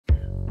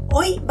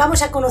Hoy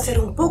vamos a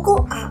conocer un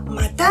poco a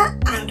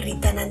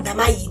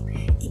Amritanandamayi.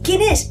 ¿Y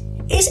quién es?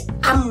 Es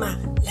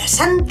Amma, la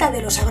santa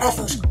de los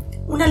abrazos,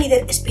 una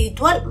líder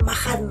espiritual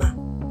Mahatma,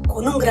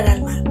 con un gran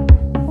alma.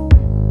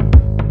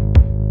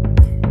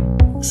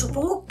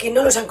 Supongo que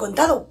no los han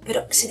contado,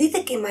 pero se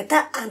dice que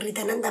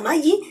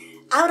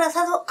Amritanandamayi ha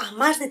abrazado a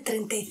más de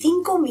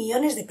 35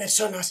 millones de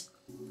personas.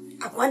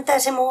 ¿A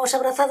cuántas hemos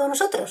abrazado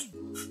nosotros?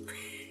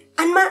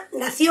 Amma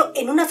nació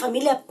en una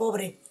familia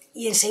pobre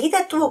y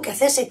enseguida tuvo que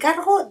hacerse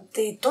cargo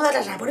de todas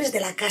las labores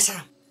de la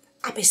casa.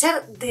 A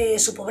pesar de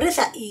su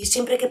pobreza y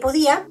siempre que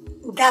podía,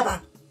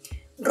 daba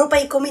ropa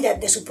y comida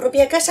de su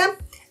propia casa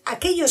a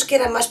aquellos que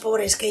eran más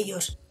pobres que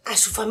ellos. A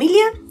su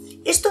familia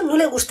esto no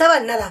le gustaba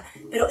nada,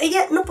 pero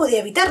ella no podía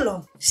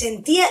evitarlo.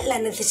 Sentía la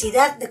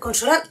necesidad de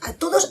consolar a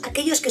todos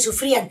aquellos que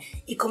sufrían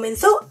y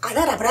comenzó a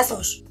dar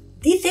abrazos.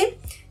 Dice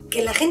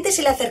que la gente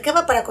se le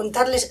acercaba para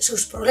contarles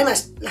sus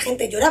problemas. La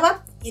gente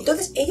lloraba y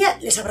entonces ella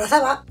les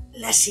abrazaba.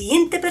 La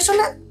siguiente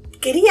persona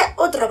quería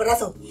otro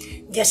abrazo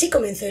y así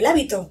comenzó el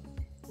hábito.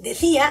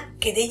 Decía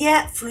que de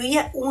ella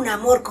fluía un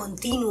amor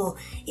continuo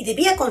y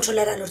debía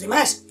consolar a los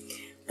demás.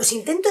 Los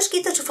intentos que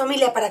hizo su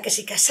familia para que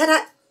se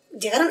casara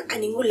llegaron a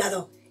ningún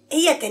lado.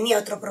 Ella tenía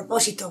otro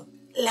propósito.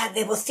 La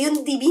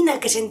devoción divina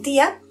que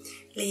sentía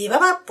le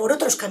llevaba por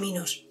otros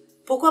caminos.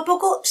 Poco a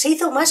poco se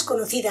hizo más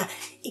conocida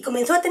y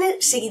comenzó a tener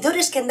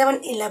seguidores que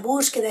andaban en la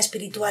búsqueda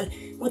espiritual.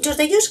 Muchos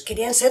de ellos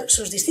querían ser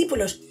sus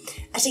discípulos.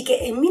 Así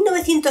que en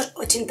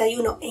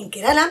 1981 en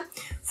Kerala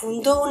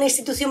fundó una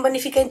institución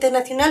benéfica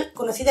internacional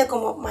conocida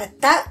como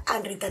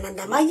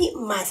Amritanandamayi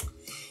Mad.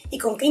 ¿Y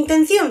con qué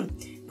intención?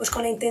 Pues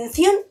con la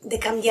intención de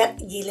cambiar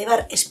y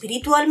elevar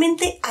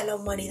espiritualmente a la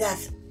humanidad.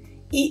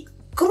 ¿Y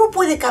cómo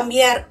puede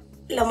cambiar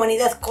la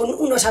humanidad con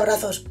unos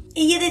abrazos?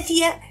 Ella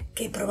decía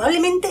que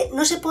probablemente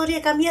no se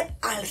podría cambiar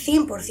al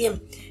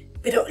 100%,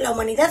 pero la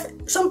humanidad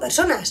son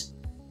personas.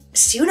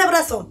 Si un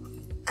abrazo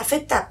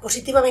afecta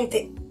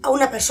positivamente a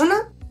una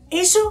persona,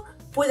 eso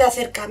puede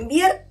hacer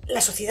cambiar la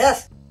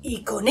sociedad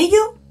y con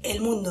ello el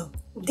mundo.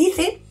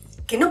 Dice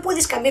que no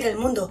puedes cambiar el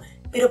mundo,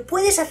 pero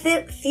puedes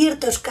hacer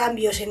ciertos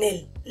cambios en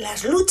él.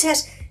 Las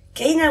luchas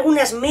que hay en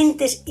algunas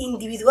mentes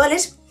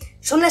individuales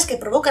son las que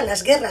provocan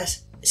las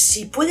guerras.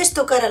 Si puedes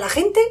tocar a la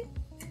gente,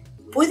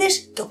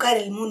 puedes tocar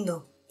el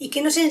mundo. ¿Y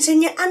qué nos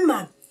enseña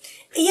Amma?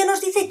 Ella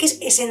nos dice que es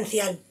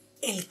esencial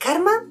el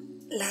karma,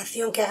 la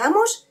acción que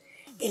hagamos,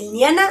 el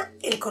jnana,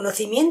 el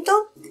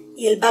conocimiento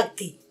y el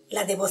bhakti,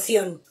 la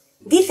devoción.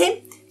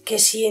 Dice que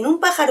si en un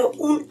pájaro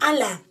un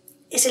ala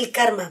es el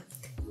karma,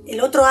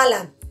 el otro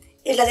ala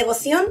es la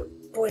devoción,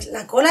 pues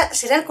la cola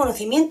será el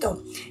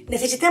conocimiento.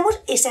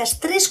 Necesitamos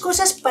esas tres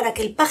cosas para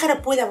que el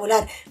pájaro pueda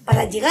volar,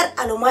 para llegar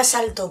a lo más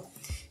alto.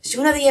 Si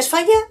una de ellas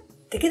falla,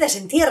 te quedas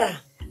en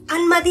tierra.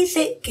 Amma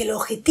dice que el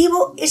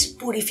objetivo es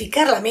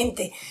purificar la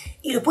mente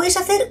y lo puedes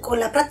hacer con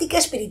la práctica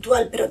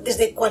espiritual, pero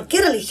desde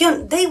cualquier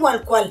religión, da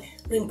igual cuál.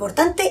 Lo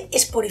importante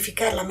es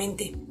purificar la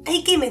mente.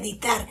 Hay que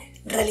meditar,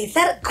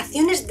 realizar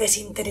acciones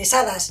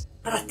desinteresadas,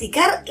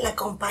 practicar la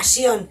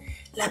compasión,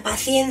 la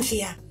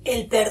paciencia,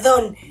 el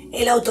perdón,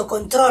 el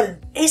autocontrol.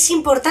 Es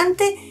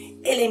importante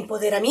el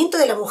empoderamiento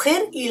de la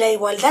mujer y la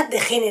igualdad de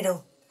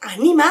género.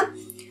 Anima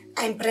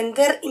a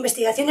emprender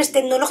investigaciones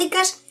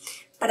tecnológicas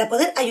para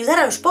poder ayudar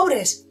a los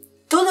pobres.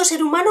 Todo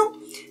ser humano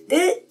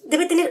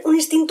debe tener un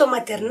instinto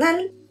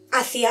maternal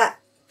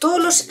hacia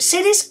todos los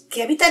seres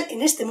que habitan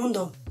en este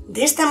mundo.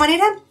 De esta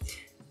manera,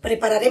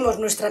 prepararemos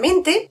nuestra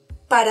mente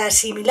para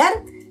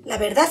asimilar la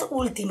verdad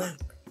última,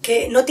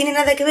 que no tiene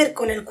nada que ver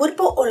con el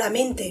cuerpo o la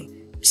mente,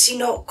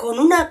 sino con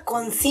una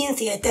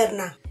conciencia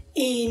eterna.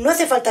 Y no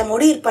hace falta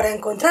morir para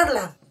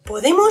encontrarla.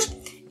 Podemos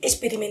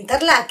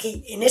experimentarla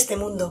aquí, en este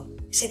mundo.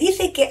 Se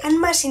dice que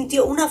Amma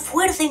sintió una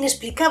fuerza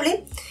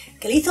inexplicable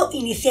que le hizo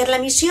iniciar la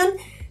misión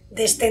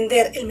de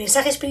extender el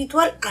mensaje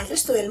espiritual al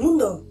resto del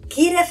mundo.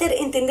 Quiere hacer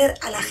entender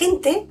a la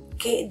gente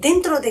que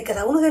dentro de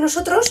cada uno de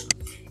nosotros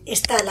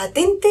está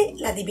latente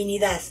la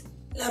divinidad.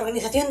 La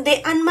organización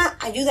de Amma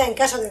ayuda en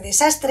caso de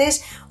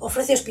desastres,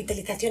 ofrece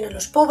hospitalización a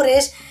los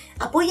pobres,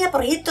 apoya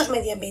proyectos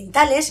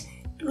medioambientales,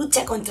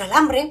 lucha contra el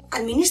hambre,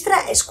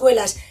 administra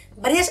escuelas,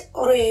 varias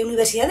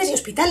universidades y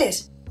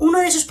hospitales. Uno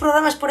de sus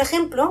programas, por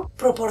ejemplo,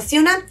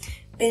 proporciona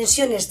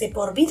pensiones de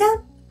por vida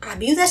a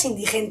viudas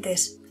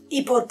indigentes.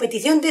 Y por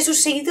petición de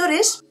sus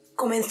seguidores,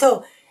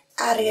 comenzó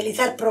a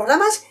realizar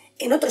programas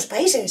en otros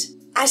países.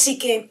 Así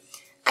que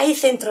hay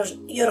centros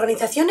y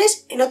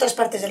organizaciones en otras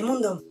partes del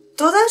mundo,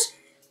 todas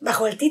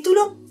bajo el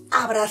título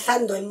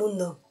Abrazando el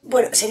Mundo.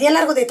 Bueno, sería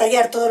largo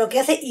detallar todo lo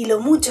que hace y lo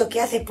mucho que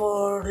hace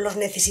por los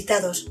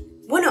necesitados.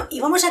 Bueno, y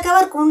vamos a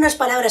acabar con unas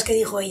palabras que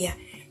dijo ella.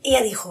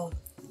 Ella dijo: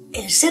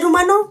 el ser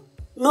humano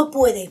no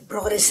puede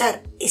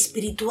progresar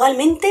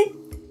espiritualmente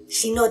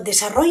si no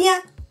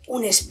desarrolla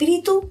un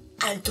espíritu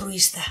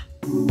altruista.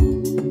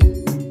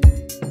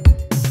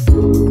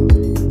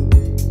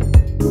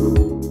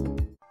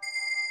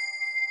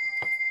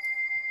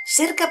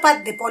 Ser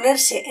capaz de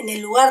ponerse en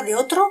el lugar de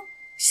otro,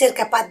 ser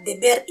capaz de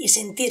ver y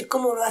sentir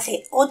cómo lo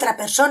hace otra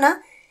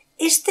persona,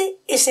 este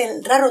es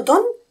el raro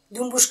don de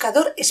un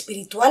buscador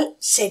espiritual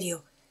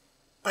serio.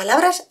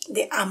 Palabras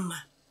de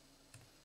Amma.